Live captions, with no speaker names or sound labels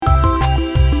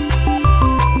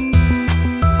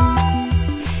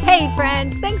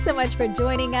much for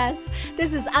joining us.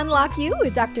 This is Unlock You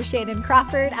with Dr. Shannon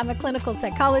Crawford. I'm a clinical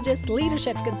psychologist,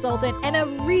 leadership consultant, and a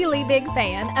really big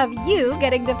fan of you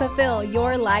getting to fulfill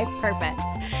your life purpose.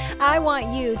 I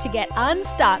want you to get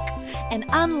unstuck and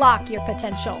unlock your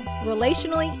potential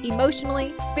relationally,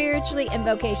 emotionally, spiritually, and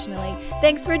vocationally.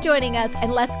 Thanks for joining us,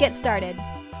 and let's get started.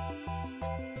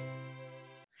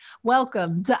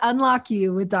 Welcome to Unlock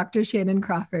You with Dr. Shannon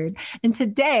Crawford. And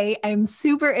today I'm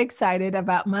super excited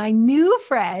about my new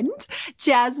friend,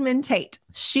 Jasmine Tate.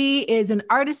 She is an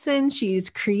artisan. She's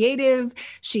creative.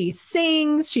 She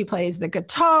sings. She plays the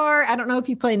guitar. I don't know if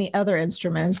you play any other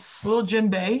instruments. A little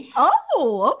djembe.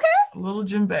 Oh, okay. A little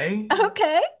djembe.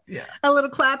 Okay. Yeah. A little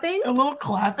clapping. A little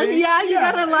clapping. Yeah, you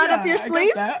got a lot up your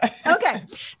sleeve. Okay.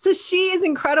 So she is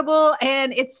incredible.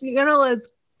 And it's, as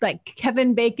like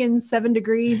Kevin Bacon's 7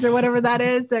 degrees or whatever that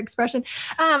is, the expression.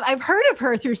 I've heard of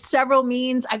her through several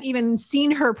means. I've even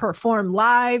seen her perform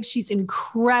live. She's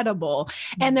incredible.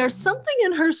 And there's something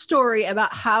in her story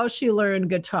about how she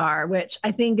learned guitar, which I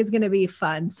think is going to be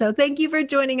fun. So thank you for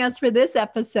joining us for this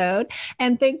episode.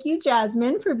 And thank you,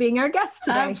 Jasmine, for being our guest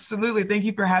today. Absolutely. Thank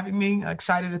you for having me.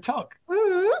 Excited to talk.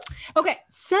 Mm-hmm. Okay.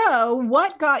 So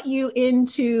what got you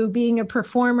into being a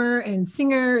performer and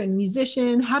singer and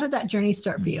musician? How did that journey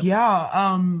start for you?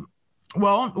 Yeah.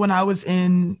 Well, when I was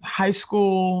in high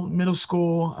school, middle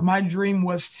school, my dream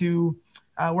was to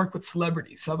work with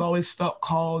celebrities. So I've always felt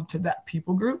called to that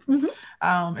people group.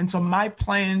 Mm-hmm. And so my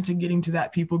plan to getting to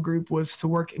that people group was to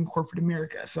work in corporate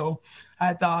America. So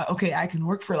I thought, okay, I can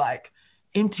work for like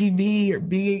MTV or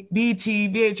BT,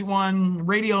 VH1,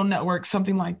 radio network,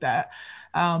 something like that.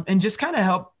 And just kind of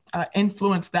help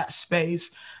influence that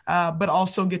space, but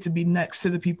also get to be next to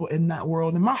the people in that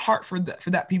world. And my heart for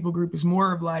that people group is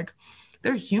more of like,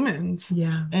 they're humans.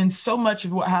 Yeah. And so much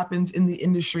of what happens in the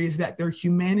industry is that their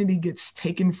humanity gets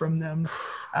taken from them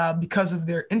because of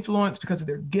their influence, because of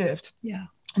their gift. Yeah.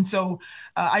 And so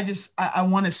I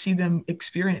want to see them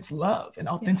experience love and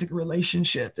authentic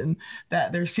relationship, and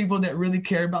that there's people that really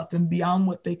care about them beyond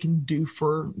what they can do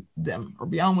for them or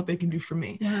beyond what they can do for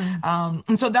me. Yeah.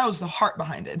 And so that was the heart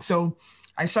behind it. So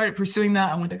I started pursuing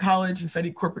that. I went to college and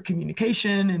studied corporate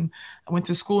communication, and I went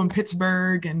to school in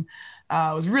Pittsburgh, and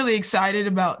I was really excited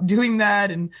about doing that.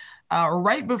 And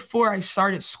right before I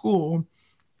started school,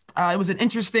 it was an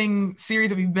interesting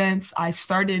series of events.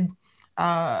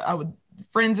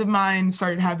 Friends of mine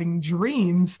started having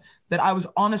dreams that I was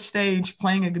on a stage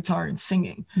playing a guitar and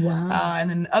singing. Wow. And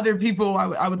then other people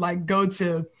I would like go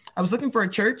to, I was looking for a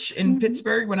church in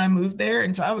Pittsburgh when I moved there.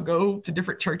 And so I would go to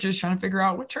different churches trying to figure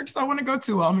out what churches I want to go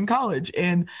to while I'm in college.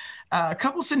 And a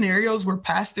couple scenarios where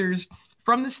pastors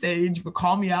from the stage would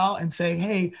call me out and say,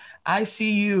 hey, I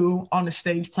see you on the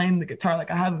stage playing the guitar.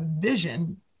 Like I have a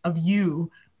vision of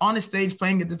you on a stage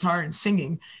playing a guitar and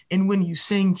singing. And when you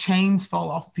sing, chains fall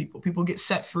off of people. People get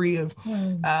set free of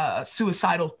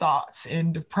suicidal thoughts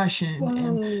and depression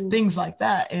and things like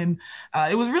that. And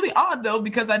it was really odd though,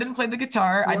 because I didn't play the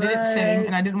guitar, I didn't sing,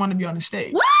 and I didn't want to be on the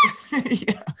stage. What?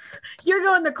 Yeah. You're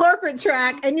going the corporate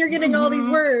track and you're getting all these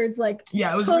words like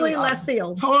it was totally really left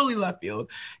field. Totally left field.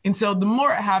 And so the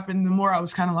more it happened, the more I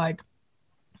was kind of like,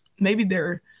 maybe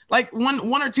they're like one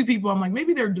or two people, I'm like,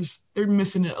 maybe they're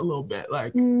missing it a little bit.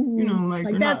 Like,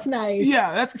 like that's nice.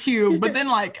 Yeah, that's cute. But then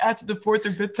like after the 4th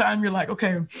or 5th time, you're like,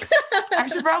 okay, I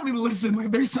should probably listen. Like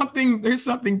there's something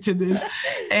to this.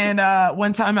 And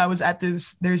one time I was at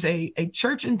there's a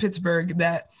church in Pittsburgh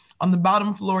that on the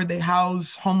bottom floor, they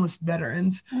house homeless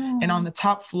veterans. And on the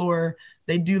top floor,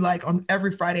 they do like on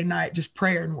every Friday night, just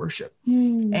prayer and worship.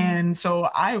 And so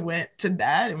I went to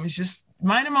that and was just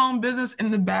minding my own business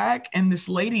in the back, and this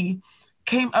lady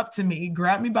came up to me,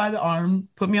 grabbed me by the arm,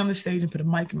 put me on the stage and put a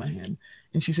mic in my hand.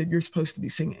 And she said, you're supposed to be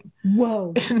singing.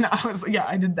 Whoa. And I was like, yeah,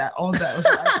 I did that. All of that was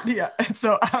right. Yeah. And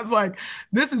so I was like,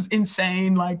 this is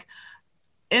insane. Like,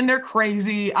 and they're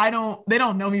crazy. They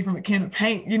don't know me from a can of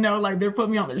paint, like they're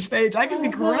putting me on their stage. I can be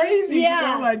crazy,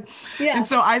 Yeah. And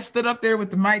so I stood up there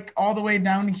with the mic all the way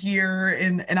down here,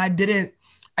 and I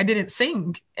didn't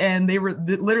sing. And they were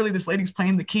literally, this lady's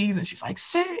playing the keys and she's like,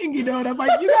 sing, and I'm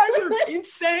like, you guys are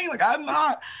insane. Like, I'm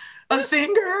not a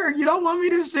singer. You don't want me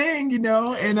to sing,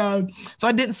 And so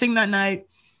I didn't sing that night.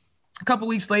 A couple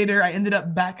weeks later, I ended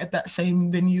up back at that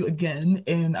same venue again.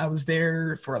 And I was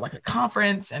there for like a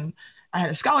conference, and I had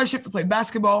a scholarship to play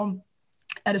basketball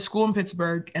at a school in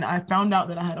Pittsburgh, and I found out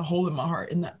that I had a hole in my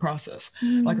heart in that process,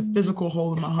 like a physical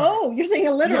hole in my heart. Oh, you're saying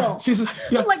a literal. Yeah,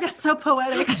 I'm like, that's so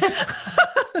poetic.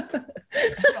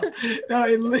 No,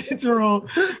 a literal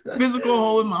physical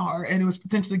hole in my heart, and it was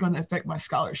potentially going to affect my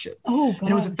scholarship. Oh, gosh. And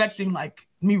it was affecting like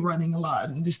me running a lot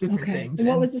and just different things. And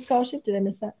what was the scholarship? Did I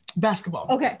miss that? Basketball.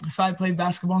 Okay. So I played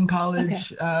basketball in college,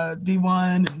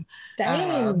 D1,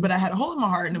 and but I had a hole in my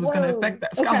heart, and it was going to affect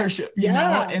that scholarship, you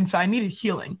know? And so I needed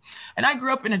healing. And I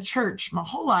grew up in a church my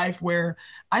whole life where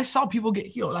I saw people get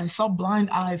healed. I saw blind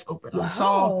eyes open. I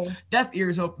saw deaf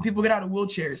ears open. People get out of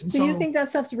wheelchairs. And so you think that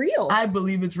stuff's real? I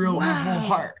believe it's real with my whole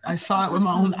heart. I saw it with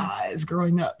my own eyes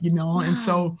growing up, you know? And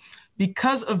so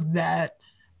because of that,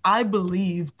 I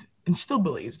believed and still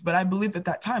believed, but I believed at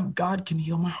that time, God can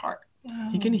heal my heart.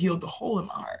 He can heal the hole in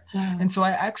my heart. And so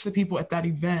I asked the people at that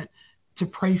event to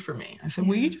pray for me. I said,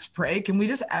 will you just pray? Can we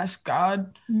just ask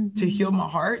God to heal my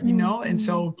heart, you know? And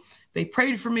so they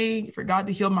prayed for me, for God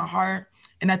to heal my heart.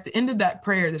 And at the end of that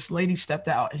prayer, this lady stepped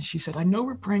out and she said, I know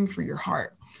we're praying for your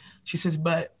heart. She says,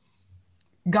 but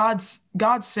God's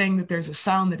saying that there's a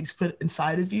sound that he's put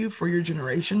inside of you for your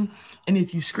generation. And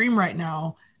if you scream right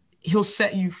now, he'll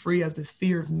set you free of the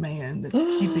fear of man that's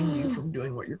keeping you from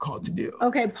doing what you're called to do.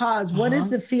 Okay, pause. What is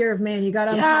the fear of man? You got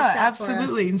to unpack that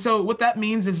absolutely. And so what that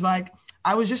means is like,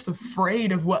 I was just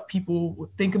afraid of what people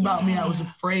would think about me. I was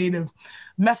afraid of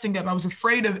messing up. I was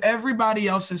afraid of everybody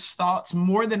else's thoughts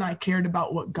more than I cared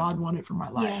about what God wanted for my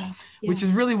life, which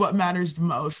is really what matters the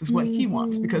most, is what he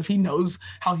wants, because he knows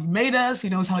how he made us. He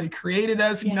knows how he created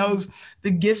us. He knows the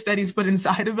gifts that he's put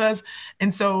inside of us.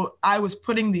 And so I was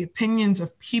putting the opinions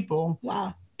of people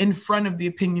in front of the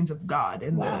opinions of God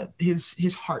and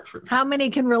his heart for me. How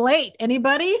many can relate?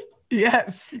 Anybody?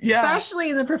 Yes. Yeah.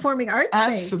 Especially in the performing arts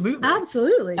space.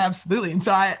 Absolutely. And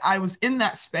so I was in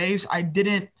that space. I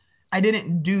didn't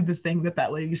do the thing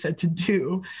that lady said to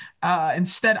do.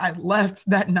 Instead, I left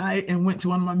that night and went to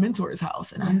one of my mentors'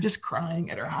 house, and I'm just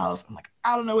crying at her house. I'm like,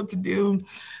 I don't know what to do.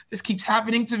 This keeps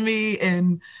happening to me.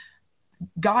 And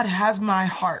God has my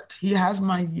heart. He has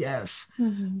my yes.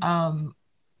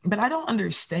 But I don't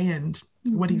understand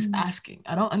what he's asking.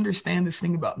 I don't understand this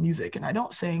thing about music, and I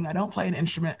don't sing, I don't play an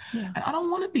instrument, and I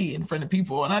don't want to be in front of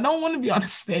people, and I don't want to be on a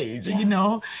stage, you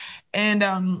know?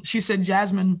 And she said,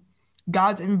 Jasmine,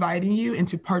 God's inviting you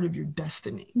into part of your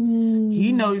destiny.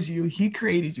 He knows you, he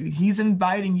created you. He's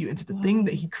inviting you into the thing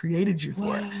that he created you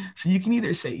for. So you can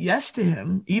either say yes to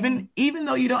him, even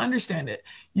though you don't understand it,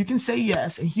 you can say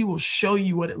yes, and he will show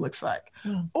you what it looks like.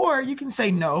 Or you can say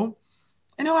no,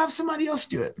 and he'll have somebody else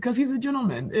do it, because he's a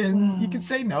gentleman, and you can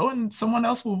say no and someone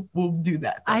else will do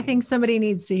that thing. I think somebody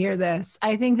needs to hear this.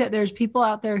 I think that there's people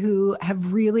out there who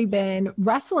have really been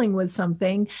wrestling with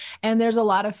something, and there's a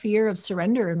lot of fear of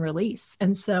surrender and release.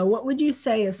 And so what would you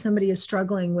say if somebody is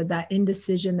struggling with that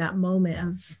indecision, that moment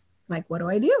of like, what do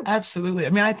I do? Absolutely.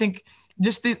 I mean, I think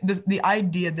just the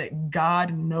idea that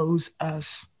God knows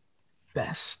us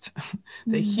best,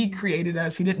 that he created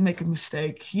us. He didn't make a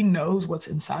mistake. He knows what's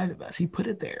inside of us. He put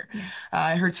it there.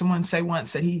 I heard someone say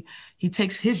once that he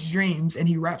takes his dreams and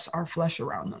he wraps our flesh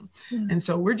around them. And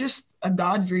so we're just a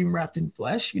God dream wrapped in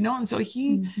flesh, you know? And so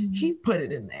he put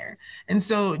it in there. And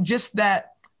so just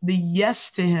that, the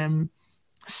yes to him,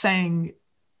 saying,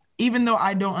 even though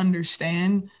I don't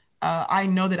understand, I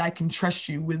know that I can trust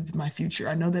you with my future.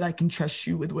 I know that I can trust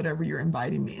you with whatever you're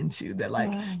inviting me into, that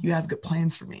like you have good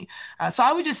plans for me. So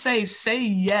I would just say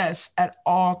yes at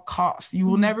all costs. You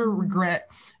will never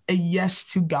regret a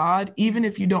yes to God, even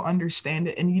if you don't understand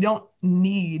it, and you don't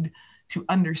need to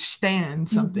understand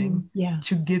something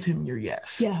to give him your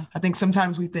yes. I think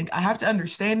sometimes we think I have to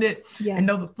understand it and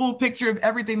know the full picture of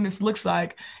everything this looks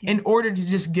like in order to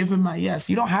just give him my yes.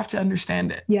 You don't have to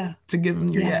understand it to give him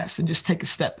your yes, and just take a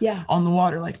step on the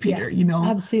water like Peter, you know?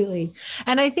 Absolutely.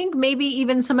 And I think maybe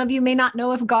even some of you may not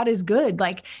know if God is good.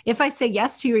 Like, if I say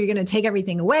yes to you, are you going to take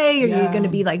everything away? Or you're going to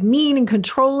be like mean and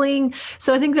controlling?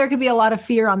 So I think there could be a lot of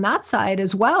fear on that side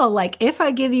as well. Like, if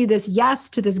I give you this yes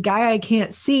to this guy I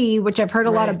can't see, which I've heard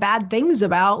a lot of bad things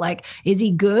about, like, is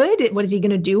he good? What is he going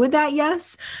to do with that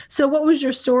yes? So what was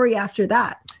your story after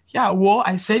that? Yeah, well,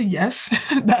 I said yes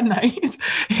that night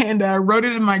and wrote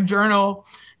it in my journal.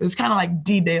 It was kind of like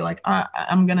D-Day, like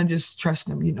I'm going to just trust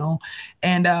him, you know?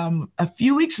 And a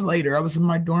few weeks later, I was in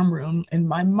my dorm room, and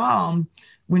my mom,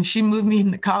 when she moved me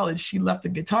into college, she left the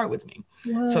guitar with me.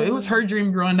 So it was her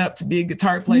dream growing up to be a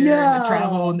guitar player and to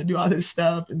travel and to do all this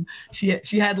stuff. And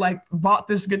she had like bought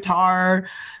this guitar,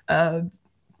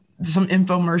 some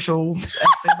infomercial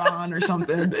Esteban or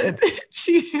something. And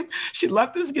she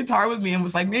left this guitar with me and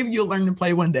was like, maybe you'll learn to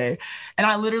play one day. And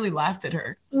I literally laughed at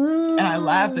her. And I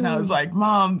laughed and I was like,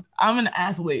 Mom, I'm an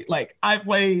athlete. Like, I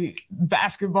play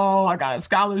basketball. I got a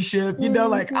scholarship, you know,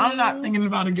 like I'm not thinking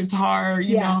about a guitar,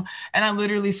 you know? And I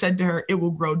literally said to her, it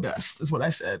will grow dust, is what I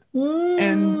said.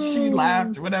 And she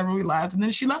laughed or whatever, we laughed. And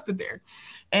then she left it there.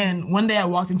 And one day I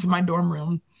walked into my dorm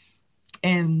room,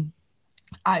 and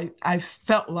I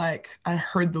felt like I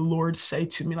heard the Lord say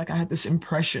to me, like I had this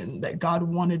impression that God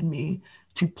wanted me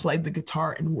to play the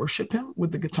guitar and worship him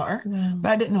with the guitar,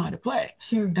 but I didn't know how to play.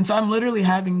 Sure. And so I'm literally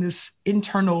having this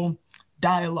internal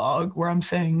dialogue where I'm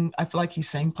saying, I feel like he's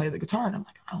saying, play the guitar. And I'm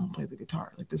like, I don't play the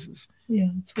guitar. Like, this is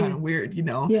kind of weird, you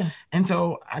know? Yeah. And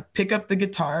so I pick up the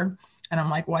guitar and I'm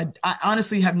like, well, I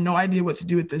honestly have no idea what to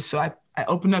do with this. So I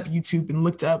opened up YouTube and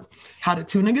looked up how to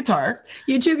tune a guitar.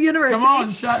 YouTube University. Come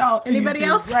on, shout out to anybody YouTube.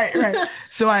 else? Right.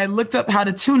 So I looked up how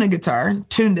to tune a guitar,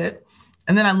 tuned it.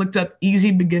 And then I looked up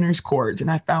easy beginner's chords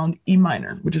and I found E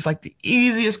minor, which is like the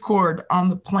easiest chord on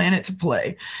the planet to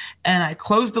play. And I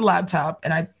closed the laptop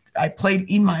and I played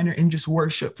E minor and just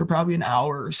worship for probably an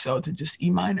hour or so to just E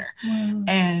minor. Wow.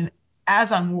 And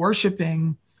as I'm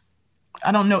worshiping,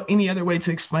 I don't know any other way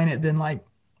to explain it than like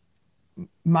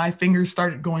my fingers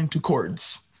started going to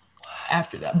chords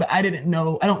after that. But I don't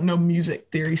know music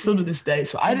theory still to this day.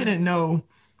 So I didn't know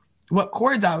what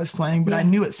chords I was playing, but I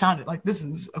knew it sounded like this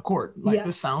is a chord. Like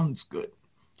this sounds good.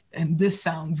 And this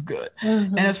sounds good.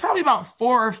 And it's probably about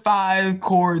 4 or 5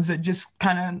 chords that just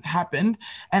kind of happened.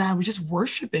 And I was just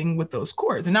worshiping with those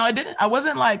chords. And now I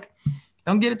wasn't like,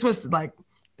 don't get it twisted. Like,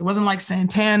 it wasn't like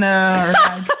Santana or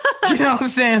like, you know what I'm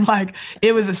saying? Like,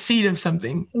 it was a seed of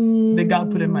something that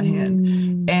God put in my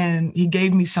hand. And he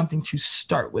gave me something to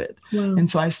start with. Wow. And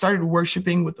so I started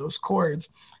worshiping with those chords.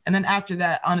 And then after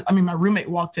that, my roommate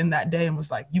walked in that day and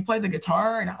was like, you play the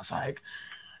guitar? And I was like,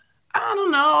 I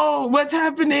don't know what's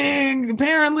happening.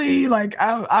 Apparently, like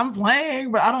I'm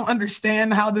playing, but I don't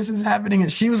understand how this is happening.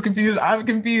 And she was confused. I'm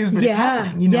confused, but it's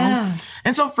happening, you know? Yeah.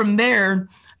 And so from there,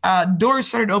 doors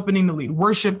started opening to lead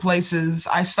worship places.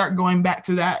 I start going back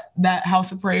to that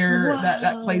house of prayer,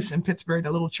 that place in Pittsburgh,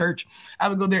 that little church. I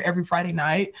would go there every Friday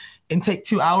night and take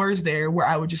 2 hours there where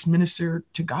I would just minister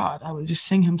to God. I would just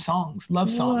sing him songs,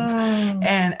 love songs.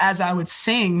 And as I would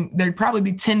sing, there'd probably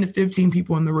be 10 to 15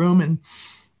 people in the room. And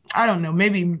I don't know,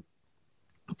 maybe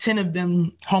 10 of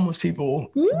them homeless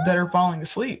people that are falling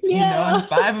asleep, you know, and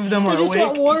 5 of them are just awake.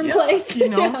 Want warm place. You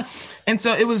know? And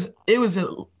so it was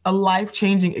a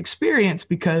life-changing experience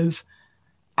because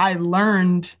I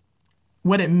learned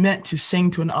what it meant to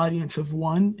sing to an audience of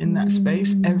one in that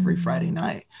space every Friday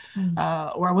night,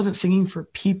 where I wasn't singing for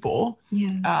people.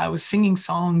 I was singing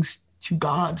songs to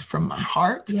God from my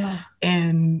heart.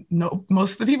 And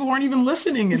most of the people weren't even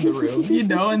listening in the room, you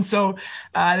know? And so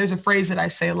there's a phrase that I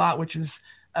say a lot, which is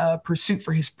pursuit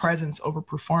for his presence over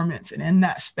performance. And in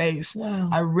that space,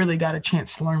 I really got a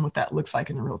chance to learn what that looks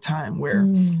like in real time, where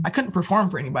I couldn't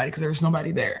perform for anybody because there was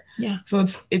nobody there. So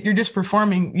if you're just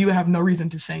performing, you have no reason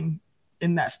to sing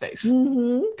in that space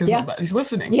because nobody's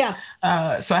listening. So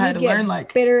I had to learn,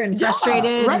 like, bitter and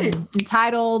frustrated, and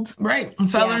entitled. And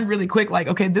so I learned really quick, like,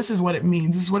 okay, this is what it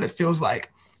means. This is what it feels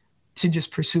like to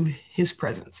just pursue his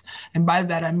presence. And by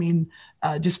that, I mean,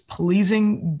 just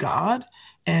pleasing God.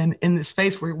 And in the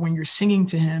space where when you're singing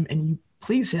to him and you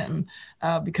please him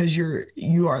because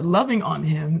you are loving on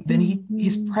him, then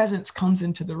his presence comes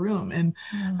into the room and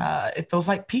it feels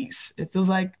like peace. It feels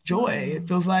like joy. It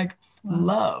feels like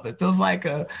love. It feels like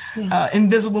a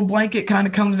invisible blanket kind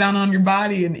of comes down on your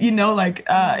body, and you know, like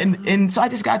and so I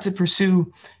just got to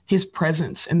pursue his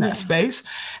presence in that space.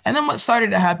 And then what started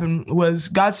to happen was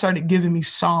God started giving me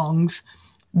songs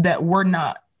that were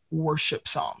not worship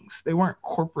songs. They weren't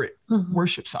corporate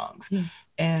worship songs.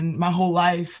 And my whole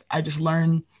life, I just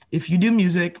learned, if you do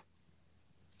music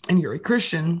and you're a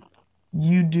Christian,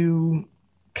 you do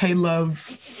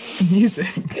K-Love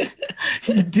music.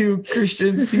 You do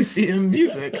Christian CCM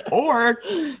music, or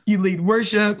you lead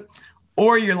worship,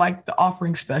 or you're like the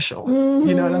offering special.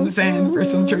 You know what I'm saying? For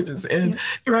some churches. And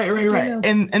right.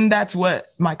 And that's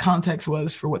what my context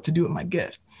was for what to do with my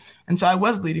gift. And so I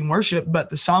was leading worship, but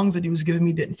the songs that he was giving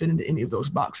me didn't fit into any of those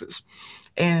boxes.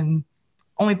 And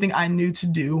only thing I knew to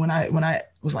do when I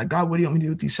was like, God, what do you want me to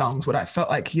do with these songs? What I felt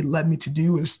like he led me to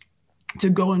do is to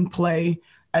go and play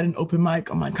at an open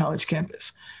mic on my college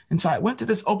campus. And so I went to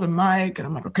this open mic and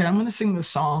I'm like, okay, I'm going to sing this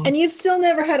song. And you've still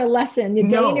never had a lesson a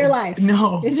day in your life?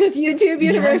 No. It's just YouTube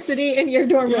University in your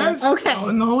dorm room. Okay. Oh,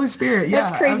 and the Holy Spirit.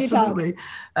 That's crazy absolutely.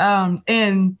 Talk.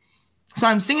 And so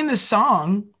I'm singing this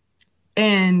song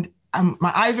and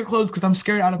my eyes are closed because I'm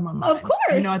scared out of my mind. Of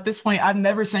course. You know, at this point, I've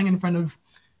only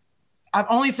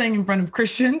sang in front of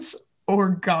Christians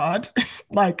or God,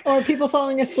 or people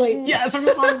falling asleep. Yes, or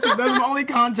people falling asleep. That's my only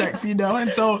context, you know.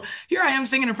 And so here I am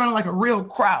singing in front of like a real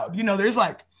crowd. You know, there's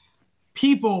like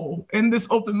people in this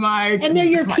open mic. And they're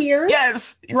your peers?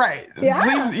 Yes, right. Yeah.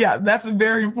 Please, yeah, that's a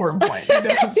very important point. You know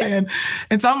what I'm saying?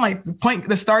 And so I'm like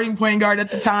the starting point guard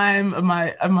at the time of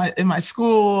my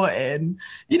school. And,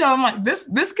 you know, I'm like,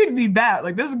 this could be bad.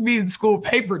 Like, this could be the school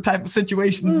paper type of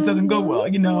situation. This doesn't go well,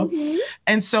 you know? Mm-hmm.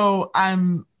 And so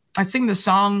I sing the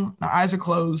song, my eyes are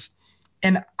closed.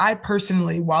 And I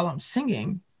personally, while I'm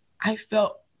singing, I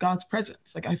felt God's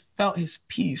presence. Like, I felt his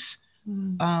peace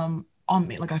on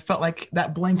me. Like, I felt like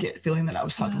that blanket feeling that I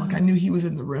was talking about. Like, I knew he was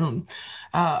in the room.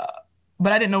 But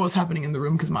I didn't know what was happening in the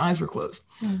room because my eyes were closed.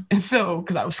 And so,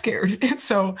 because I was scared. And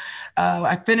so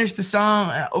I finished the song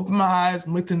and I opened my eyes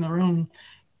and looked in the room,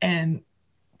 and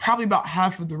probably about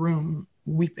half of the room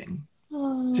weeping.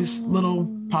 Just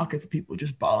little pockets of people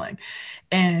just bawling.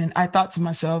 And I thought to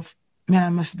myself, man, I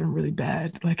must have been really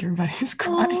bad. Like, everybody's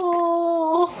crying.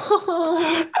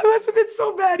 I must have been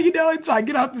so bad, you know? And so I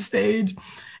get off the stage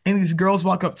and these girls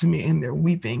walk up to me and they're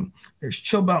weeping. There's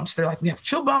chill bumps. They're like, we have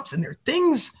chill bumps and there are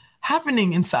things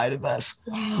happening inside of us.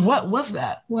 Wow. What was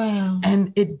that? Wow.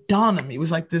 And it dawned on me. It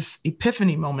was like this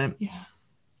epiphany moment. Yeah.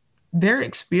 They're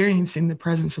experiencing the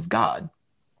presence of God,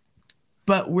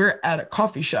 but we're at a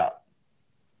coffee shop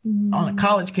on a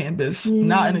college campus,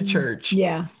 not in a church.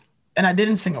 Yeah. And I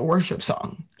didn't sing a worship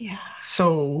song. Yeah.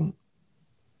 So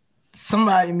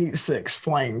somebody needs to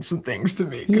explain some things to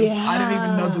me, because I didn't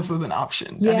even know this was an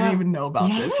option. I didn't even know about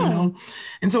this, you know?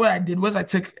 And so what I did was I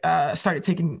started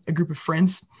taking a group of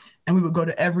friends, and we would go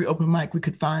to every open mic we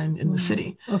could find in the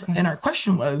city. Okay. And our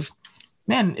question was,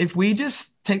 man, if we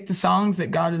just take the songs that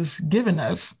God has given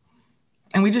us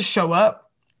and we just show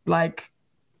up like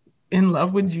in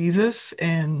love with Jesus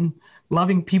and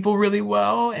loving people really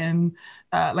well, and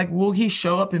like, will he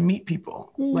show up and meet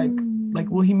people? Like,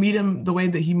 will he meet him the way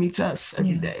that he meets us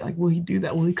every day? Like, will he do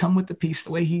that? Will he come with the peace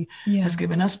the way he has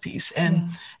given us peace? And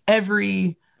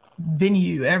every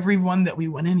venue, every one that we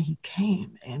went in, he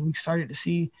came, and we started to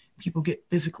see people get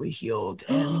physically healed.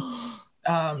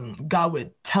 And God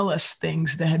would tell us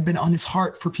things that had been on his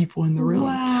heart for people in the room.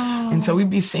 Wow. And so we'd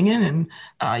be singing,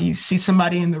 and you see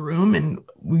somebody in the room, and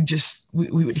we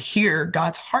would hear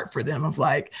God's heart for them of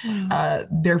like,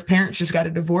 their parents just got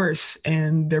a divorce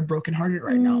and they're brokenhearted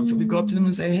right now. And so we go up to them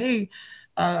and say, hey,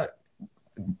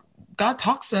 God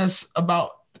talks to us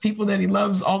about people that he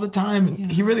loves all the time.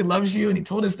 And he really loves you. And he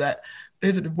told us that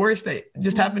there's a divorce that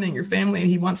just happened in your family, and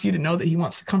he wants you to know that he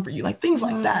wants to comfort you, like things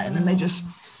like that. And then they just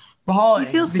bawling. You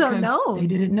feel so known. They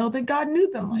didn't know that God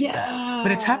knew them like that.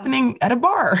 But it's happening at a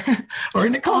bar or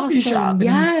in a coffee shop.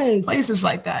 And places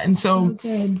like that. And so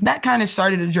that kind of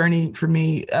started a journey for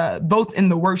me, both in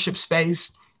the worship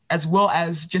space as well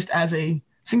as just as a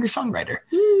singer-songwriter.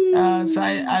 So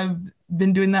I've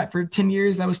been doing that for 10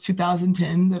 years. That was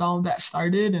 2010 that all of that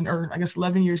started, or I guess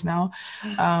 11 years now.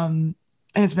 And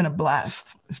it's been a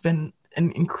blast. It's been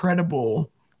an incredible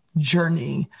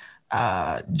journey.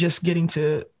 Just getting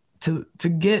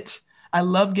I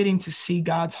love getting to see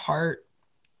God's heart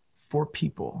for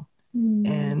people.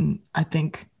 And I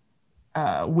think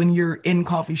when you're in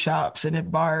coffee shops and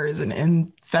at bars and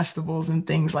in festivals and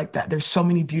things like that, there's so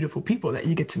many beautiful people that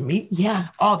you get to meet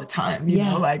all the time, you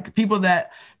know, like people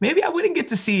that maybe I wouldn't get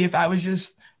to see if I was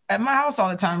just at my house all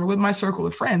the time or with my circle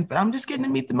of friends, but I'm just getting to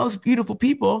meet the most beautiful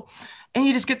people. And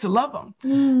you just get to love them.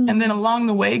 And then along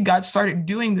the way, God started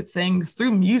doing the thing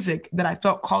through music that I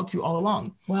felt called to all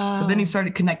along. Wow. So then he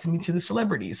started connecting me to the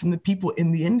celebrities and the people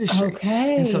in the industry.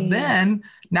 Okay. And so then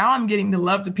now I'm getting to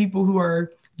love the people who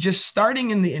are just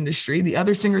starting in the industry, the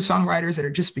other singer-songwriters that are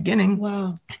just beginning.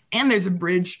 Wow. And there's a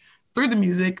bridge through the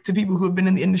music to people who have been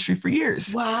in the industry for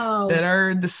years. Wow. That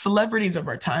are the celebrities of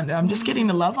our time, that I'm just getting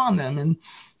to love on them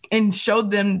and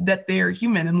showed them that they're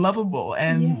human and lovable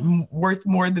and worth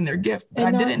more than their gift. But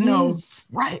I didn't know,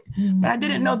 but I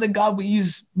didn't know that God would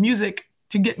use music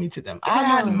to get me to them. I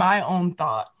had my own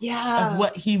thought of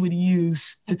what he would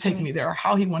use to take me there, or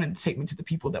how he wanted to take me to the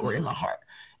people that were in my heart.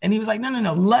 And he was like,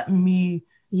 no, let me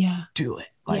do it.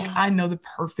 Like, I know the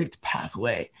perfect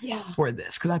pathway for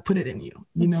this because I put it in you,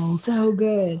 you know? So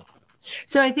good.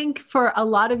 So I think for a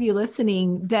lot of you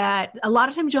listening, that a lot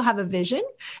of times you'll have a vision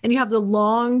and you have the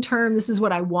long term, this is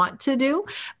what I want to do.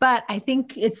 But I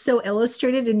think it's so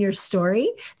illustrated in your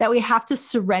story that we have to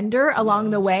surrender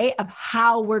along the way of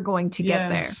how we're going to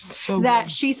get there. So that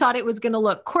she thought it was going to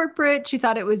look corporate. She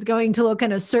thought it was going to look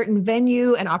in a certain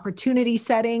venue, an opportunity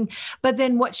setting. But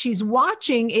then what she's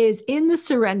watching is in the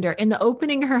surrender, in the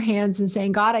opening her hands and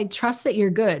saying, God, I trust that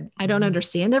you're good. I don't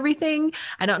understand everything.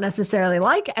 I don't necessarily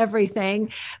like everything.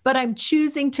 everything, but I'm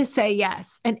choosing to say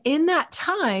yes. And in that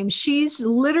time, she's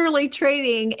literally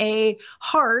trading a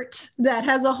heart that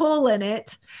has a hole in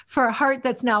it for a heart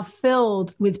that's now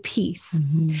filled with peace.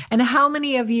 Mm-hmm. And how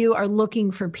many of you are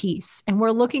looking for peace? And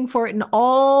we're looking for it in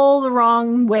all the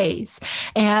wrong ways.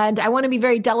 And I want to be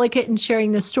very delicate in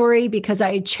sharing this story because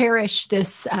I cherish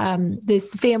this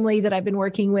family that I've been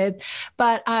working with.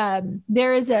 But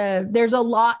there's a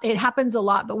lot, it happens a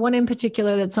lot, but one in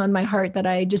particular that's on my heart that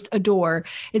I just adore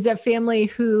is a family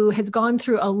who has gone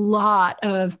through a lot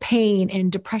of pain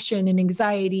and depression and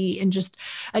anxiety and just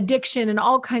addiction and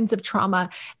all kinds of trauma.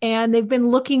 And they've been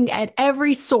looking at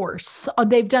every source.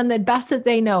 They've done the best that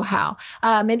they know how.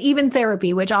 And even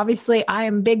therapy, which obviously I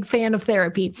am a big fan of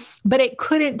therapy, but it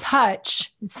couldn't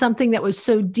touch something that was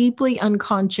so deeply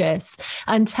unconscious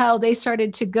until they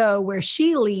started to go where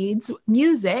she leads,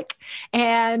 music,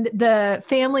 and the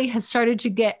family has started to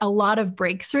get a lot of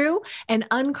breakthrough, and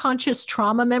unconscious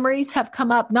trauma memories have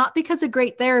come up, not because of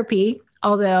great therapy,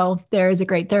 although there is a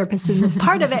great therapist in the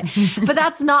part of it, but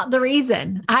that's not the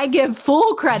reason. I give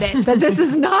full credit that this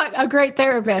is not a great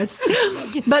therapist,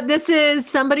 but this is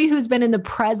somebody who's been in the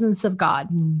presence of God.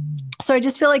 So I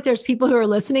just feel like there's people who are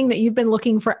listening that you've been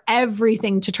looking for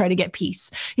everything to try to get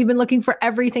peace. You've been looking for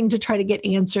everything to try to get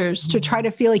answers, to try to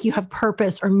feel like you have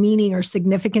purpose or meaning or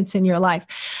significance in your life.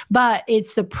 But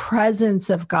it's the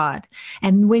presence of God.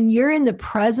 And when you're in the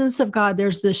presence of God,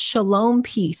 there's this shalom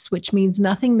peace, which means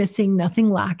nothing missing,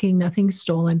 nothing lacking, nothing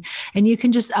stolen. And you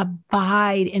can just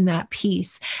abide in that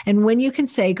peace. And when you can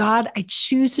say, God, I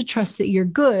choose to trust that you're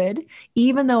good,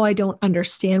 even though I don't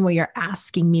understand what you're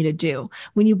asking me to do.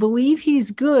 When you believe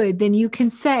he's good, then you can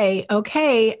say,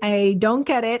 okay, I don't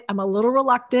get it. I'm a little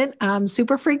reluctant. I'm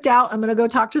super freaked out. I'm going to go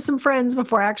talk to some friends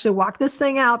before I actually walk this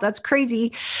thing out. That's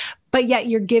crazy. But yet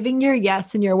you're giving your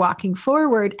yes and you're walking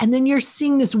forward. And then you're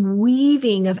seeing this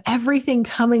weaving of everything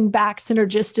coming back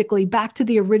synergistically back to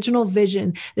the original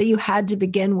vision that you had to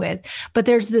begin with. But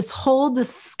there's this whole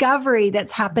discovery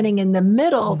that's happening in the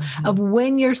middle of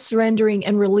when you're surrendering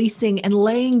and releasing and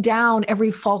laying down every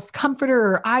false comforter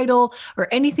or idol or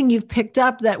anything you've picked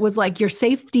up that was like your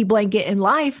safety blanket in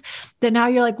life, that now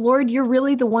you're like, Lord, you're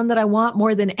really the one that I want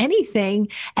more than anything.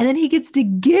 And then he gets to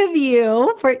give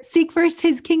you, seek first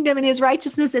his kingdom and his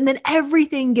righteousness, and then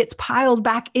everything gets piled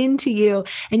back into you,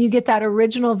 and you get that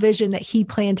original vision that he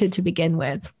planted to begin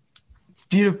with. It's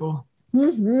beautiful.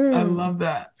 Mm-hmm. I love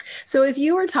that. So if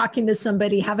you were talking to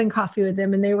somebody, having coffee with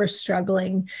them, and they were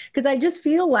struggling, because I just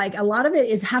feel like a lot of it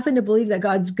is having to believe that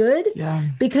God's good,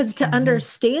 because to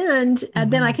understand,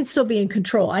 then I can still be in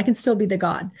control. I can still be the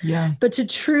God. But to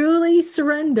truly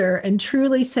surrender and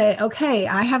truly say, okay,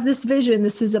 I have this vision.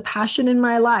 This is a passion in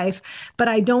my life, but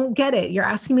I don't get it. You're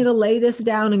asking me to lay this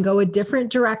down and go a different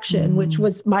direction, which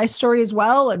was my story as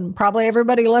well. And probably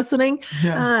everybody listening,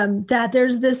 that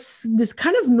there's this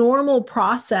kind of normal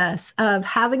process of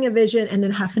having a vision and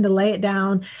then having to lay it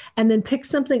down and then pick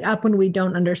something up when we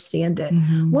don't understand it.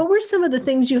 What were some of the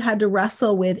things you had to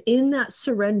wrestle with in that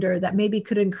surrender that maybe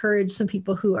could encourage some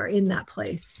people who are in that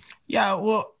place? Yeah,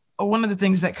 well, one of the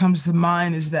things that comes to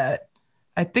mind is that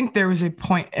I think there was a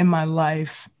point in my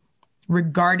life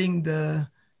regarding the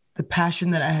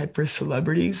passion that I had for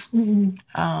celebrities,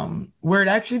 where it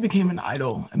actually became an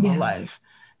idol in my life,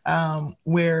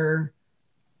 where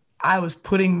I was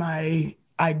putting my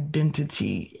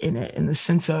identity in it, in the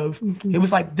sense of it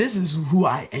was like, this is who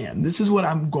I am. This is what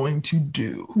I'm going to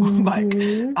do. Like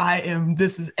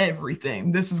this is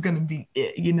everything. This is going to be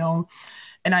it, you know?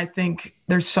 And I think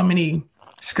there's so many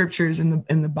scriptures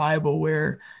in the Bible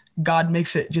where God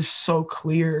makes it just so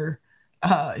clear,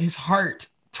 his heart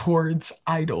towards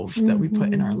idols that we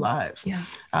put in our lives.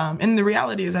 And the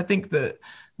reality is, I think the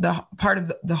part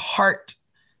of the heart,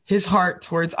 his heart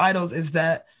towards idols, is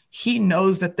that he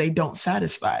knows that they don't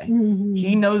satisfy.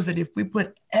 He knows that if we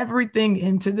put everything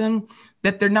into them,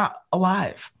 that they're not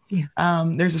alive.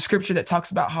 There's a scripture that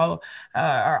talks about how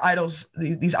our idols,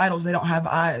 these idols, they don't have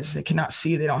eyes, they cannot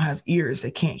see, they don't have ears,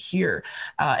 they can't hear.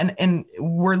 And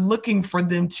we're looking for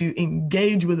them to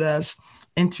engage with us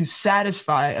and to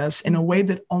satisfy us in a way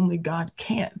that only God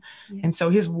can. And so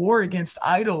his war against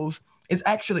idols is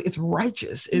actually, it's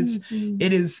righteous. It's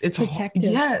protective.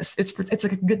 Yes. It's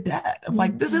like a good dad of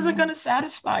like, this isn't going to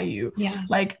satisfy you.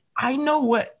 Like, I know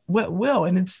what will,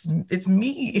 and it's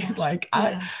me. Like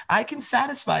I can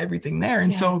satisfy everything there.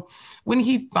 And so when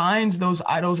he finds those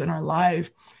idols in our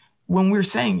life, when we're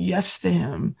saying yes to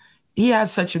him, he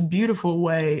has such a beautiful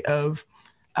way of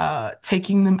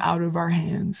taking them out of our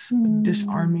hands,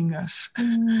 disarming us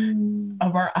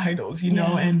of our idols, you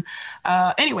know? And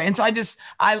anyway, and so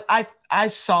I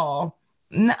saw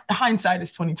hindsight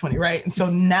is 2020, right? And so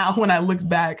now when I look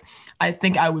back, I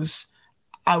think I was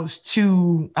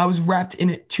wrapped in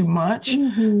it too much.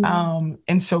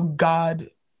 And so God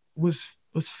was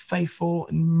faithful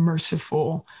and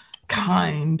merciful,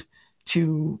 kind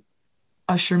to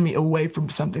usher me away from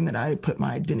something that I had put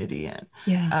my identity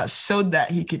in, so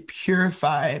that he could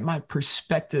purify my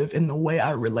perspective in the way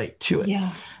I relate to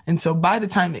it. And so by the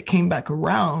time it came back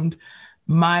around,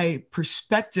 my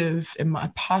perspective and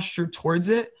my posture towards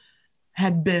it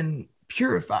had been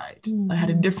purified. I had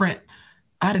a different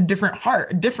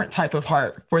heart, a different type of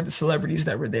heart for the celebrities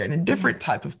that were there, and a different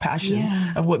type of passion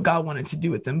of what God wanted to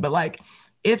do with them. But like,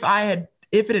 if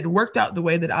it had worked out the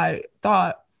way that I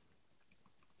thought,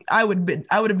 I would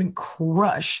have been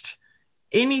crushed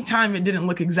anytime it didn't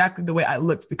look exactly the way I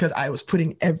looked, because I was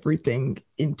putting everything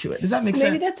into it. Does that make sense?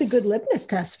 Maybe that's a good litmus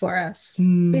test for us,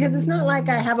 because it's not like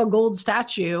I have a gold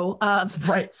statue of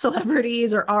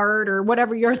celebrities or art or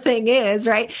whatever your thing is,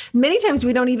 right? Many times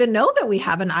we don't even know that we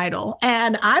have an idol.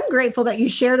 And I'm grateful that you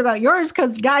shared about yours,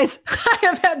 because guys, I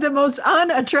have had the most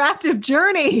unattractive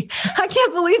journey. I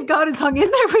can't believe God has hung in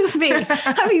there with me.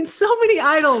 I mean, so many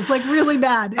idols, like really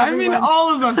bad. Everyone. I mean,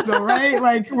 all of us though, right?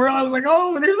 Like I was like,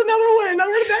 oh, there's another one. Now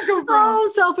where did that come from?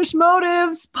 Oh, selfish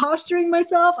motives, posturing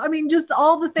myself. I mean, just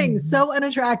all the things, so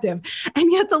unattractive.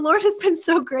 And yet the Lord has been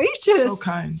so gracious. So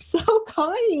kind. So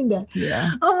kind.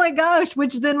 Yeah. Oh my gosh.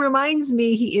 Which then reminds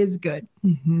me, he is good.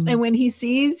 And when he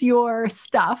sees your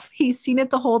stuff, he's seen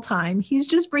it the whole time. He's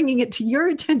just bringing it to your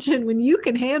attention when you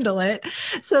can handle it,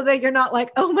 so that you're not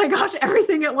like, oh my gosh,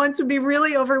 everything at once would be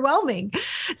really overwhelming.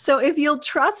 So if you'll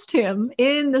trust him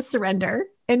in the surrender,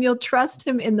 and you'll trust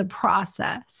him in the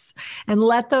process, and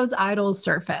let those idols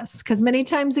surface. Because many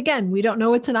times, again, we don't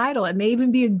know it's an idol. It may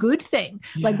even be a good thing,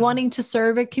 like wanting to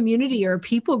serve a community or a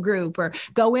people group, or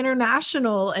go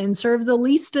international and serve the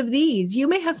least of these. You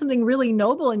may have something really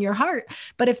noble in your heart,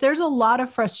 but if there's a lot of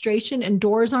frustration and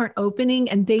doors aren't opening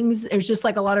and there's just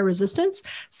like a lot of resistance,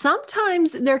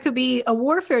 sometimes there could be a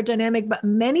warfare dynamic. But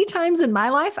many times in my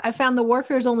life, I found the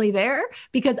warfare is only there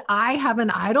because I have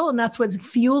an idol, and that's what's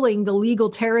fueling the legal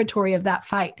territory of that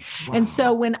fight. Wow. And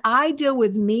so when I deal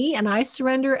with me and I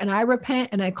surrender and I repent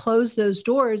and I close those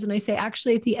doors and I say,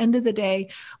 actually, at the end of the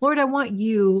day, Lord, I want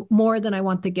you more than I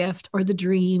want the gift or the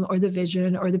dream or the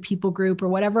vision or the people group or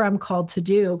whatever I'm called to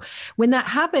do. When that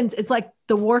happens, it's like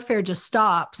the warfare just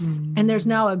stops, and there's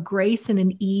now a grace and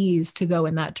an ease to go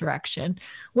in that direction.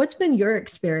 What's been your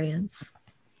experience?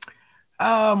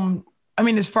 I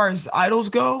mean, as far as idols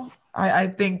go, I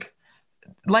think,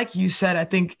 like you said, I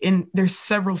think there's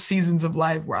several seasons of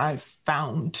life where I've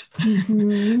found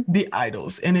the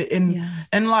idols, and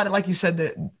a lot of, like you said,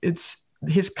 that it's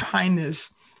his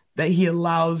kindness that he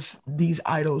allows these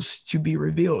idols to be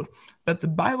revealed. But the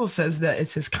Bible says that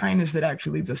it's his kindness that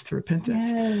actually leads us to repentance.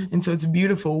 Yes. And so it's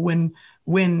beautiful when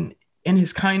in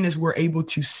his kindness, we're able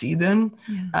to see them.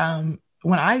 Yeah.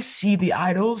 When I see the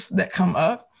idols that come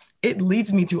up, it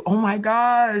leads me to, oh my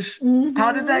gosh,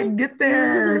 how did that get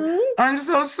there? I'm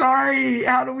so sorry.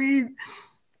 How do we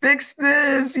fix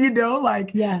this?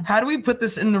 How do we put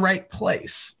this in the right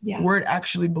place where it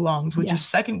actually belongs, which is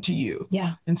second to you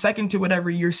and second to whatever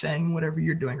you're saying, whatever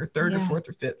you're doing, or third or fourth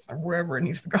or fifth or wherever it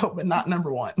needs to go, but not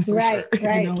number one. Right.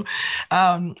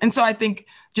 And so I think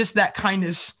just that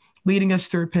kindness leading us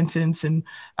to repentance, and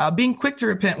being quick to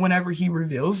repent whenever he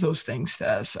reveals those things to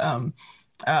us.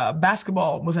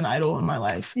 Basketball was an idol in my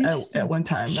life at one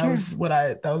time. Sure.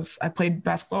 I played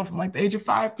basketball from like the age of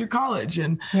 5 through college.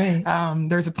 And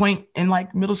there's a point in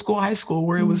like middle school, high school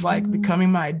where it was like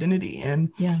becoming my identity,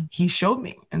 and he showed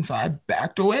me. And so I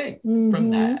backed away from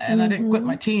that, and I didn't quit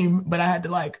my team, but I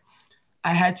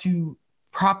had to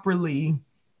properly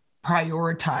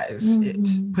prioritize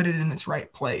it, put it in its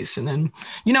right place. And then,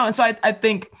 and so I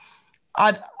think,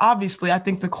 I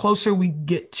think the closer we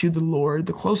get to the Lord,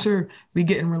 the closer we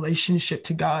get in relationship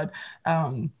to God,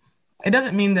 it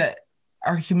doesn't mean that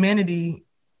our humanity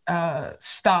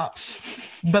stops,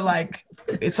 but like,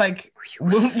 it's like,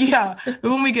 when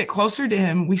we get closer to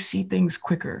him, we see things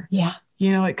quicker. Yeah.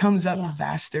 It comes up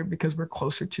faster because we're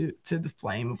closer to the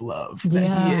flame of love that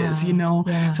he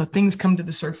is, so things come to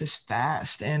the surface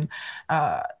fast. And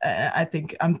I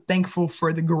think I'm thankful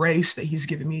for the grace that he's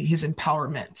given me, his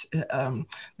empowerment,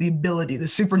 the ability, the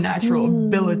supernatural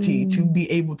ability to be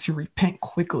able to repent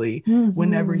quickly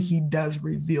whenever he does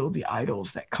reveal the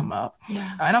idols that come up.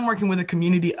 Yeah. And I'm working with a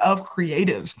community of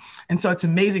creatives. And so it's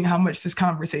amazing how much this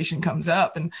conversation comes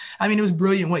up. And I mean, it was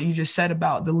brilliant what you just said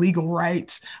about the legal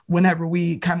rights whenever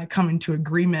we kind of come into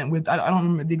agreement with, I don't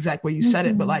remember the exact way you said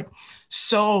it, but like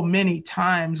so many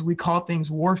times we call things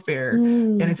warfare,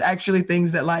 and it's actually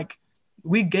things that like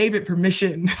we gave it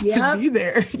permission to be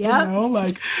there. You know,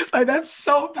 like that's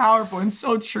so powerful and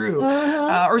so true.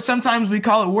 Or sometimes we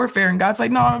call it warfare and God's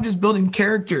like, no, I'm just building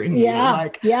character in you.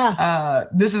 Like,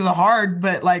 this is hard,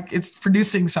 but like it's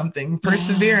producing something,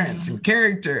 perseverance and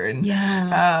character. And,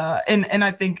 and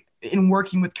I think in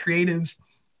working with creatives,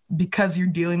 because you're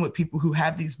dealing with people who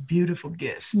have these beautiful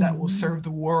gifts that will serve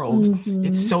the world,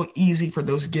 it's so easy for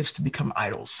those gifts to become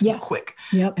idols quick.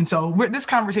 And so this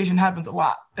conversation happens a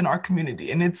lot in our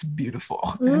community, and it's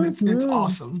beautiful and it's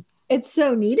awesome. It's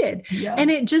so needed. And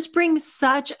it just brings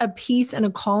such a peace and a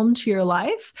calm to your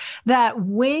life that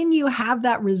when you have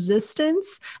that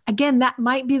resistance, again, that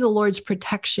might be the Lord's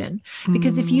protection.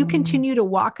 Because if you continue to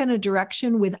walk in a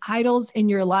direction with idols in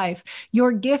your life,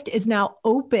 your gift is now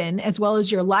open, as well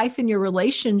as your life and your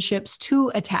relationships,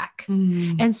 to attack.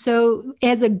 And so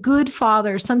as a good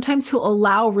father, sometimes he'll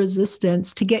allow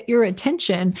resistance to get your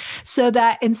attention, so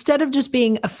that instead of just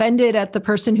being offended at the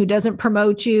person who doesn't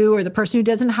promote you or the person who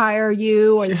doesn't hire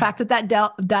you, or the fact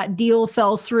that deal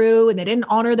fell through and they didn't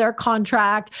honor their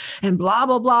contract and blah,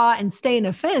 blah, blah, and stay in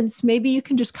offense, maybe you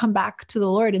can just come back to the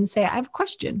Lord and say, I have a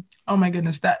question. Oh my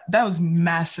goodness. That was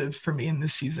massive for me in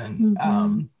this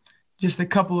season. Just a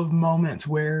couple of moments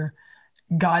where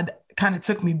God kind of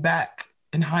took me back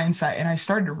in hindsight, and I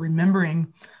started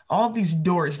remembering all of these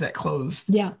doors that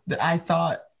closed that I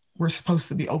thought were supposed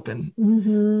to be open.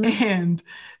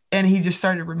 And he just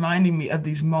started reminding me of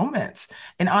these moments.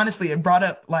 And honestly, it brought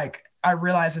up, like, I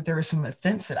realized that there was some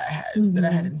offense that I had that I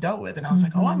hadn't dealt with. And I was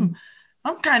like, oh, I'm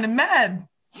kind of mad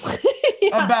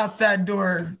about that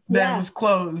door that was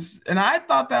closed. And I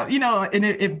thought that, you know, and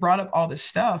it brought up all this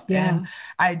stuff. And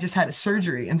I just had a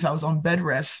surgery. And so I was on bed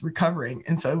rest recovering.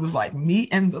 And so it was like me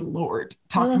and the Lord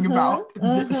talking about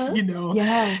this, you know,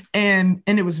 and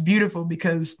it was beautiful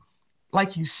because,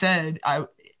 like you said, I,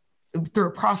 through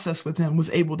a process with him, was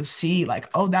able to see, like,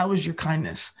 oh, that was your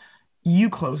kindness. You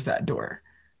closed that door.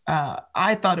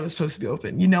 I thought it was supposed to be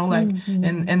open, you know, like,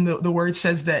 and the word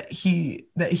says that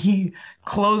he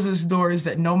closes doors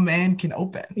that no man can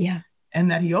open.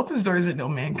 And that he opens doors that no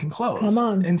man can close. Come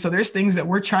on. And so there's things that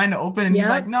we're trying to open, and he's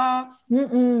like, no,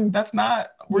 that's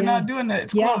not, we're not doing that.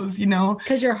 It's closed, you know.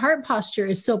 Because your heart posture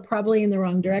is still probably in the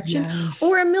wrong direction,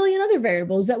 or a million other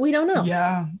variables that we don't know.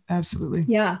 Yeah, absolutely.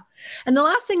 Yeah. And the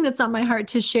last thing that's on my heart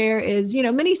to share is, you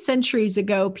know, many centuries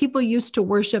ago, people used to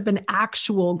worship an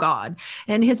actual god,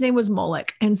 and his name was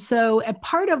Moloch. And so a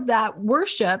part of that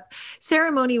worship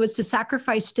ceremony was to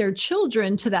sacrifice their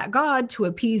children to that god to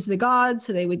appease the god,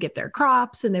 so they would get their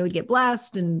crops and they would get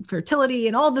blessed and fertility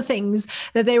and all the things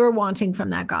that they were wanting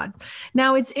from that god.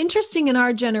 Now, it's interesting in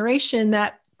our generation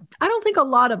that I don't think a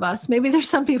lot of us, maybe there's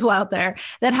some people out there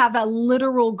that have a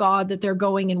literal God that they're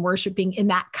going and worshiping in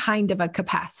that kind of a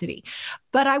capacity.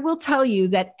 But I will tell you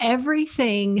that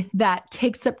everything that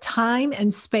takes up time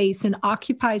and space and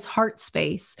occupies heart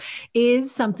space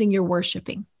is something you're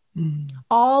worshiping.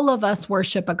 All of us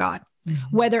worship a God,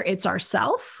 whether it's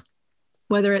ourself,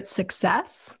 whether it's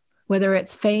success, whether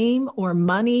it's fame or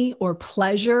money or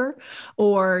pleasure,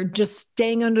 or just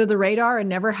staying under the radar and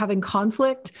never having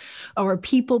conflict, or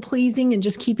people pleasing and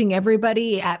just keeping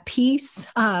everybody at peace.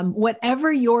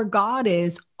 Whatever your God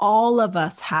is, all of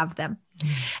us have them.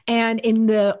 And in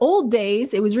the old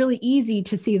days, it was really easy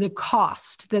to see the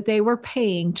cost that they were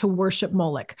paying to worship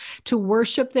Moloch, to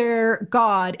worship their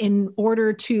God in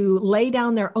order to lay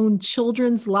down their own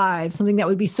children's lives, something that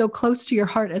would be so close to your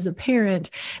heart as a parent,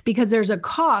 because there's a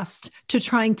cost to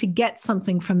trying to get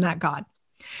something from that God.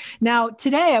 Now,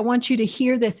 today, I want you to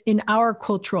hear this in our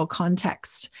cultural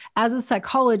context. As a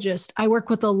psychologist, I work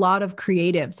with a lot of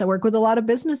creatives. I work with a lot of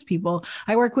business people.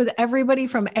 I work with everybody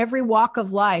from every walk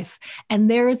of life. And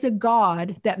there is a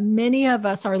God that many of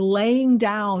us are laying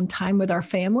down time with our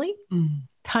family,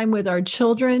 time with our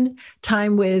children,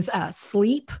 time with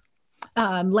sleep,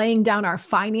 laying down our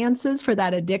finances for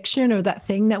that addiction or that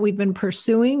thing that we've been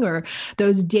pursuing, or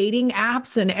those dating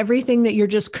apps and everything that you're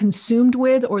just consumed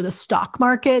with, or the stock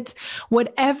market.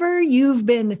 Whatever you've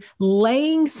been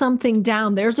laying something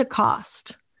down, there's a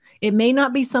cost. It may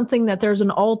not be something that there's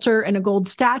an altar and a gold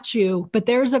statue, but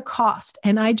there's a cost.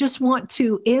 And I just want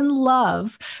to, in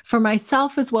love for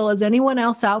myself as well as anyone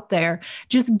else out there,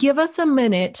 just give us a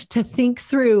minute to think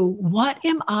through, what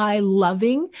am I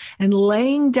loving and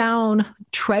laying down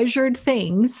treasured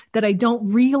things that I don't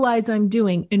realize I'm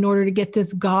doing in order to get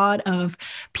this God of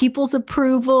people's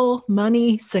approval,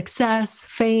 money, success,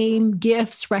 fame,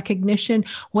 gifts, recognition,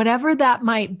 whatever that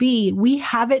might be. We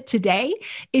have it today.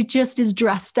 It just is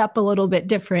dressed up a little bit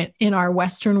different in our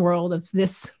Western world of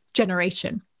this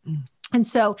generation. And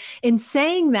so in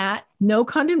saying that, no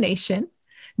condemnation,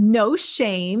 no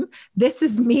shame. This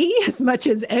is me as much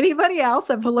as anybody else.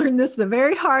 I've learned this the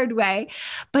very hard way.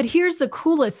 But here's the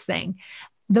coolest thing.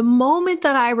 The moment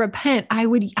that I repent,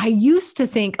 I used to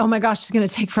think, oh my gosh, it's going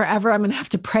to take forever. I'm going to have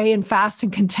to pray and fast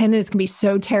and contend. And it's going to be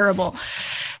so terrible.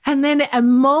 And then a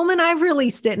moment I've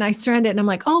released it and I surrendered and I'm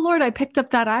like, oh Lord, I picked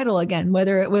up that idol again,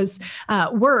 whether it was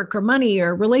work or money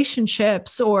or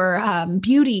relationships or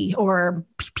beauty or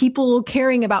people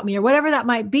caring about me or whatever that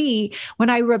might be. When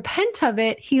I repent of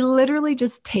it, he literally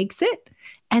just takes it.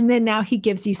 And then now he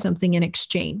gives you something in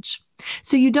exchange.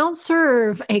 So you don't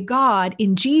serve a God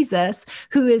in Jesus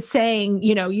who is saying,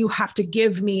 you have to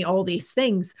give me all these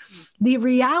things. The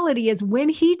reality is when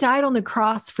he died on the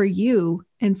cross for you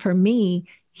and for me,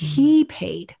 he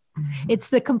paid. It's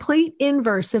the complete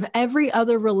inverse of every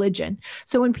other religion.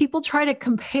 So when people try to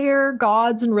compare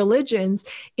gods and religions,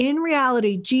 in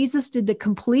reality, Jesus did the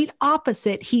complete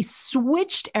opposite. He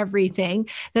switched everything,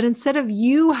 that instead of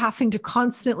you having to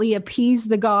constantly appease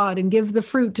the God and give the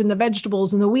fruit and the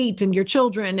vegetables and the wheat and your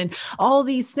children and all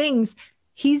these things,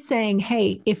 he's saying,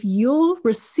 hey, if you'll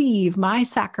receive my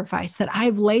sacrifice that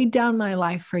I've laid down my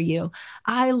life for you,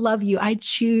 I love you, I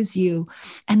choose you.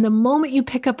 And the moment you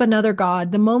pick up another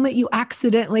God, the moment you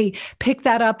accidentally pick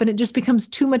that up and it just becomes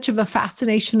too much of a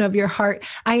fascination of your heart,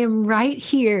 I am right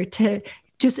here to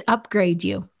just upgrade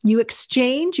you. You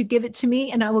exchange, you give it to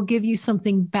me, and I will give you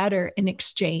something better in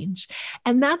exchange.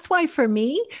 And that's why for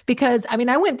me, because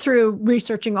I went through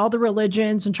researching all the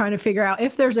religions and trying to figure out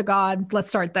if there's a God,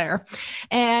 let's start there.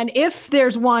 And if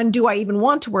there's one, do I even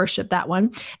want to worship that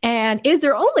one? And is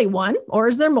there only one or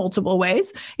is there multiple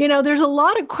ways? There's a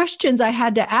lot of questions I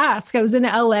had to ask. I was in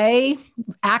LA,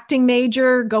 acting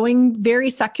major, going very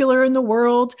secular in the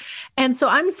world. And so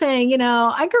I'm saying,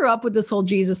 I grew up with this whole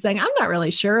Jesus thing. I'm not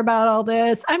really sure about all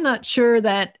this. I'm not sure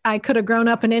that I could have grown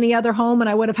up in any other home and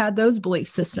I would have had those belief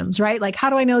systems, right? Like, how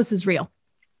do I know this is real?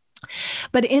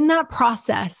 But in that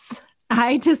process,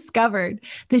 I discovered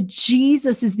that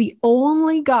Jesus is the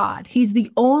only God. He's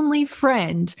the only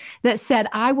friend that said,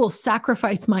 I will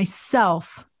sacrifice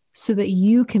myself so that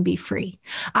you can be free.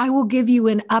 I will give you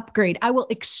an upgrade. I will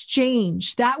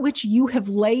exchange that which you have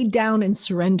laid down and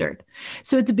surrendered.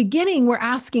 So at the beginning, we're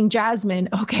asking Jasmine,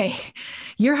 okay,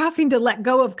 you're having to let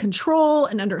go of control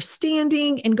and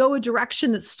understanding and go a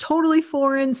direction that's totally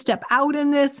foreign, step out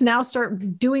in this, now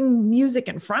start doing music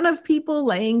in front of people,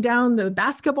 laying down the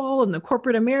basketball and the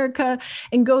corporate America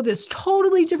and go this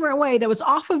totally different way that was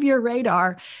off of your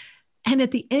radar. And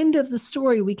at the end of the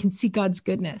story, we can see God's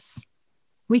goodness.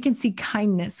 We can see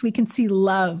kindness. We can see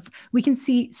love. We can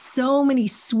see so many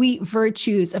sweet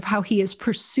virtues of how he has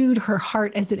pursued her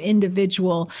heart as an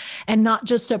individual and not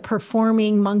just a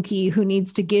performing monkey who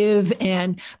needs to give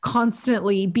and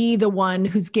constantly be the one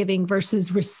who's giving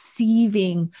versus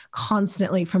receiving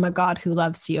constantly from a God who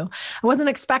loves you. I wasn't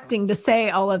expecting to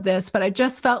say all of this, but I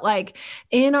just felt like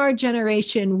in our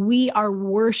generation, we are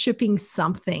worshiping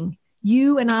something.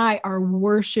 You and I are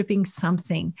worshiping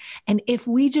something. And if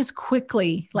we just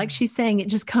quickly, like she's saying, it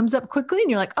just comes up quickly and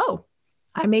you're like, oh,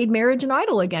 I made marriage an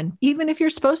idol again. Even if you're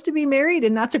supposed to be married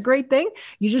and that's a great thing,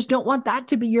 you just don't want that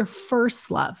to be your first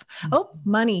love. Oh,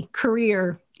 money,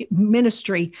 career,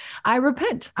 ministry. I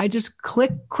repent. I just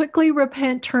quickly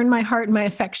repent, turn my heart and my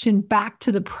affection back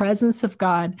to the presence of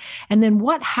God. And then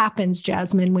what happens,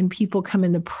 Jasmine, when people come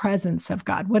in the presence of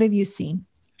God? What have you seen?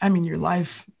 Your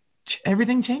life,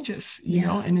 everything changes, you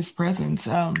know, in his presence.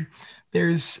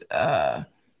 There's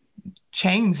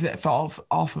chains that fall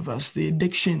off of us, the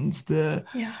addictions, the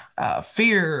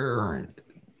fear.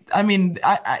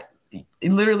 I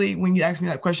literally, when you asked me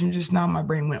that question just now, my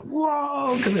brain went,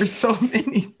 whoa, because there's so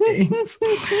many things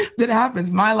that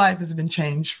happens. My life has been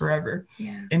changed forever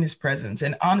in his presence.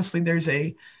 And honestly, there's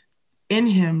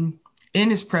in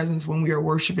his presence, when we are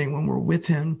worshiping, when we're with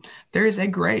him, there is a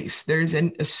grace, there's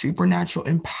a supernatural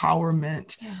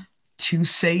empowerment to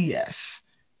say yes,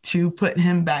 to put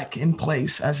him back in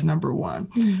place as number one.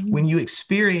 Mm-hmm. When you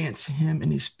experience him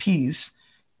and his peace,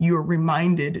 you are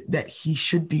reminded that he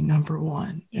should be number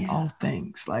one in all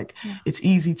things. It's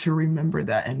easy to remember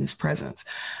that in his presence.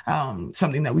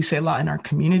 Something that we say a lot in our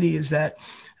community is that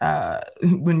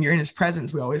when you're in his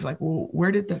presence, we always well,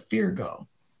 where did the fear go?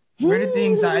 Where did the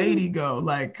anxiety go?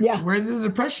 Where did the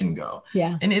depression go?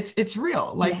 Yeah. And it's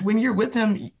real. When you're with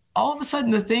him, all of a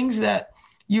sudden the things that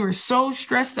you were so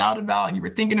stressed out about and you were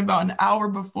thinking about an hour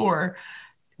before,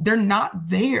 they're not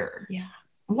there. Yeah.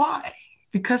 Why?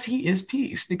 Because he is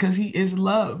peace, because he is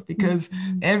love, because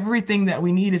everything that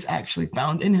we need is actually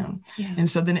found in him. Yeah. And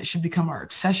so then it should become our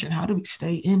obsession. How do we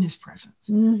stay in his presence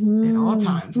at all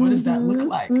times? What does that look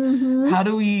like?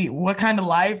 What kind of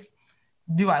life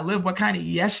do I live? What kind of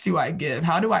yes do I give?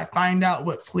 How do I find out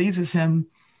what pleases him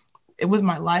with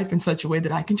my life in such a way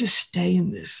that I can just stay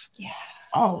in this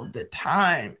all the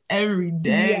time, every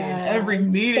day, and every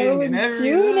meeting, so and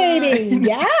every rejuvenating.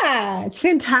 Yeah, it's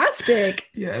fantastic.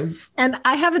 Yes. And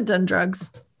I haven't done drugs,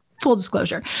 full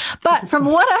disclosure, but from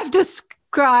what I've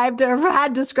described or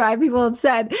had described, people have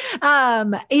said,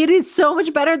 it is so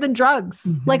much better than drugs.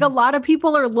 Mm-hmm. Like a lot of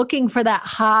people are looking for that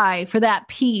high, for that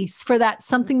peace, for that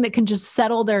something that can just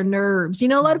settle their nerves. You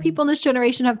know, a lot of people in this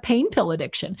generation have pain pill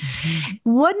addiction.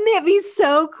 Mm-hmm. Wouldn't it be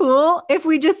so cool if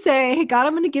we just say, hey, God,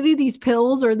 I'm going to give you these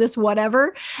pills or this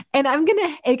whatever, and I'm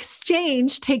going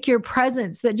to take your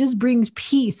presence that just brings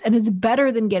peace and is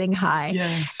better than getting high.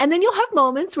 Yes. And then you'll have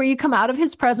moments where you come out of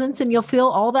his presence and you'll feel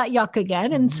all that yuck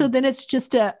again. And so then it's just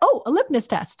a litmus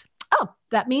test. Oh,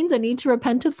 that means I need to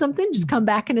repent of something, just come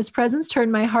back in his presence,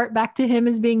 turn my heart back to him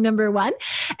as being number one.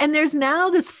 And there's now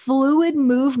this fluid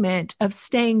movement of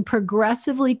staying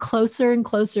progressively closer and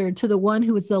closer to the one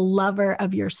who is the lover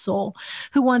of your soul,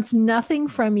 who wants nothing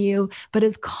from you, but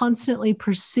is constantly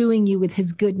pursuing you with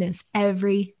his goodness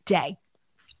every day.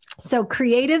 So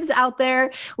creatives out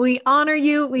there, we honor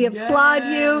you. We applaud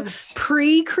you.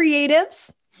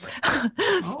 Pre-creatives.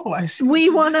 I see. We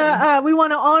want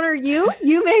to honor you.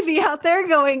 You may be out there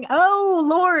going, oh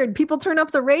Lord, people turn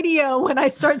up the radio when I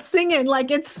start singing.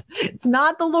 Like it's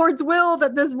not the Lord's will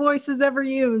that this voice is ever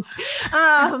used.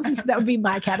 That would be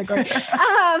my category.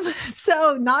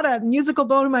 So not a musical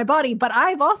bone in my body, but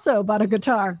I've also bought a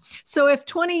guitar. So if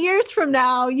 20 years from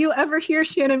now you ever hear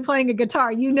Shannon playing a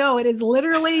guitar, you know it is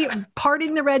literally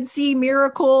parting the Red Sea,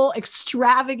 miracle,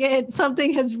 extravagant.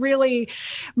 Something has really,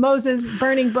 Moses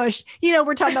burning bush,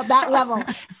 we're talking about that level.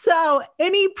 So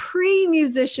any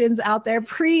pre-musicians out there,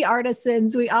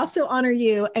 pre-artisans, we also honor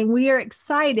you and we are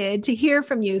excited to hear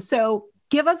from you. So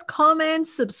give us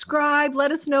comments, subscribe,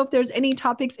 let us know if there's any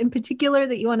topics in particular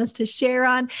that you want us to share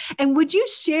on. And would you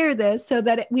share this so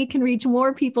that we can reach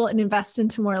more people and invest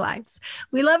into more lives?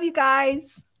 We love you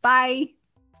guys. Bye.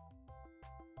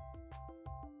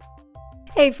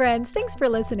 Hey friends, thanks for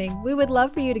listening. We would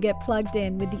love for you to get plugged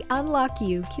in with the Unlock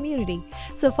You community.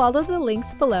 So follow the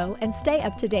links below and stay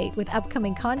up to date with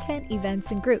upcoming content,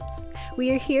 events, and groups.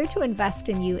 We are here to invest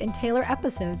in you and tailor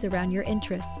episodes around your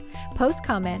interests. Post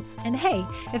comments, and hey,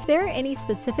 if there are any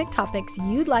specific topics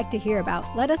you'd like to hear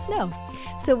about, let us know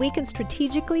so we can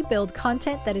strategically build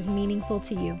content that is meaningful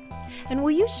to you. And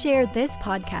will you share this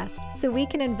podcast so we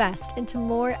can invest into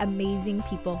more amazing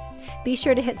people? Be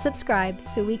sure to hit subscribe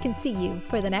so we can see you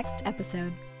for the next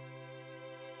episode.